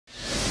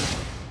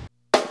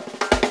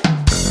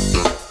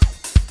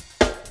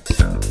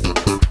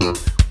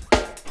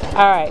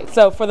All right,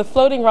 so for the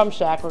Floating Rum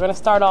Shack, we're going to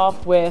start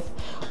off with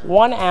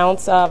 1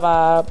 ounce of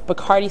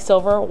Bacardi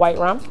Silver white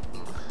rum.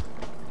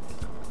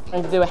 I'm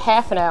going to do a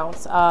 ½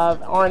 ounce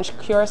of orange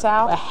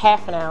Curacao, a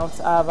 ½ ounce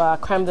of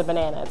creme de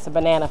banana. It's a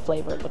banana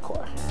flavored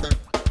liqueur.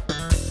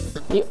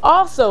 You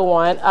also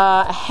want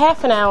a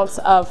 ½ ounce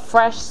of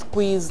fresh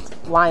squeezed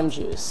lime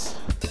juice.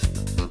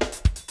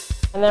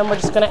 And then we're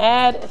just going to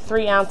add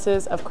 3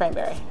 ounces of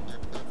cranberry.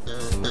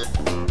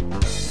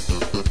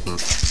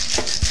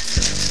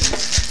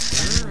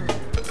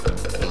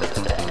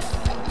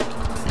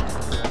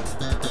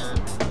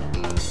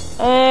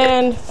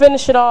 And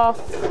finish it off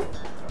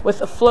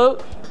with a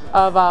float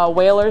of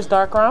Whaler's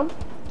dark rum.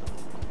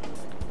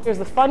 Here's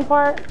the fun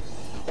part.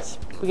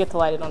 We get to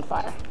light it on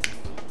fire.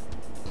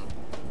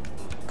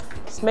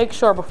 Just make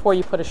sure before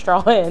you put a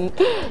straw in,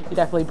 you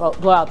definitely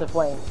blow out the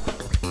flame.